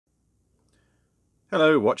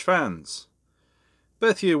Hello watch fans,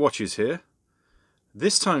 Berthier Watches here.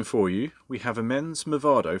 This time for you we have a men's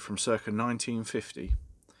Movado from circa 1950,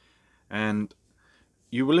 and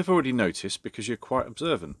you will have already noticed, because you're quite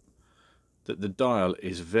observant, that the dial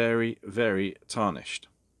is very tarnished.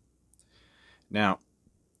 Now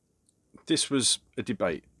this was a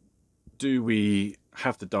debate. Do we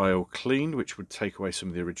have the dial cleaned, which would take away some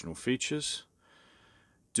of the original features?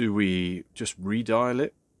 Do we just redial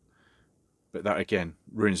it, but that again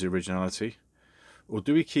ruins the originality? Or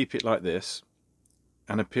do we keep it like this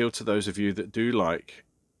and appeal to those of you that do like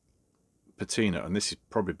patina? And this is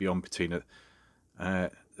probably beyond patina,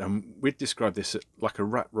 and we'd describe this like a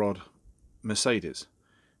rat rod Mercedes.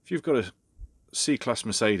 If you've got a C-Class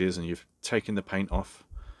Mercedes and you've taken the paint off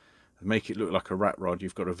and make it look like a rat rod,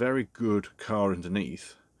 you've got a very good car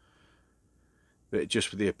underneath, but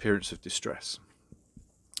just with the appearance of distress.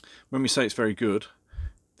 When we say it's very good,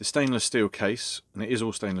 the stainless steel case, and it is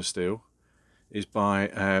all stainless steel, is by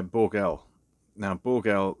Bourgault. Now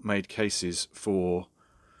Bourgault made cases for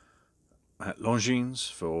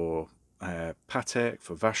Longines, for Patek,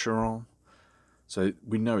 for Vacheron, so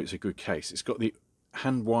we know it's a good case. It's got the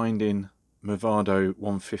hand winding Movado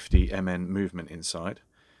 150 MN movement inside,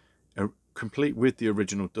 complete with the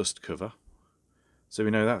original dust cover, so we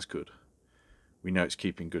know that's good. We know it's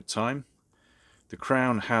keeping good time. The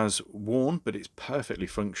crown has worn, but it's perfectly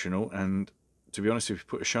functional, and to be honest, if you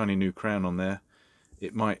put a shiny new crown on there,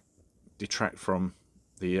 it might detract from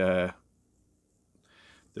the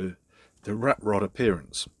rat rod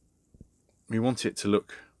appearance. We want it to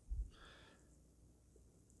look,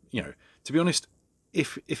 to be honest,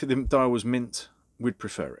 if the dial was mint, we'd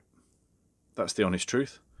prefer it. That's the honest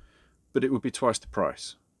truth, but it would be twice the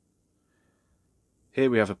price. Here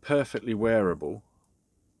we have a perfectly wearable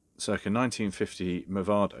circa 1950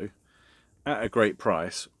 Movado at a great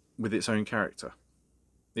price with its own character.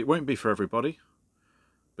 It won't be for everybody,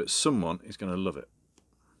 but someone is going to love it.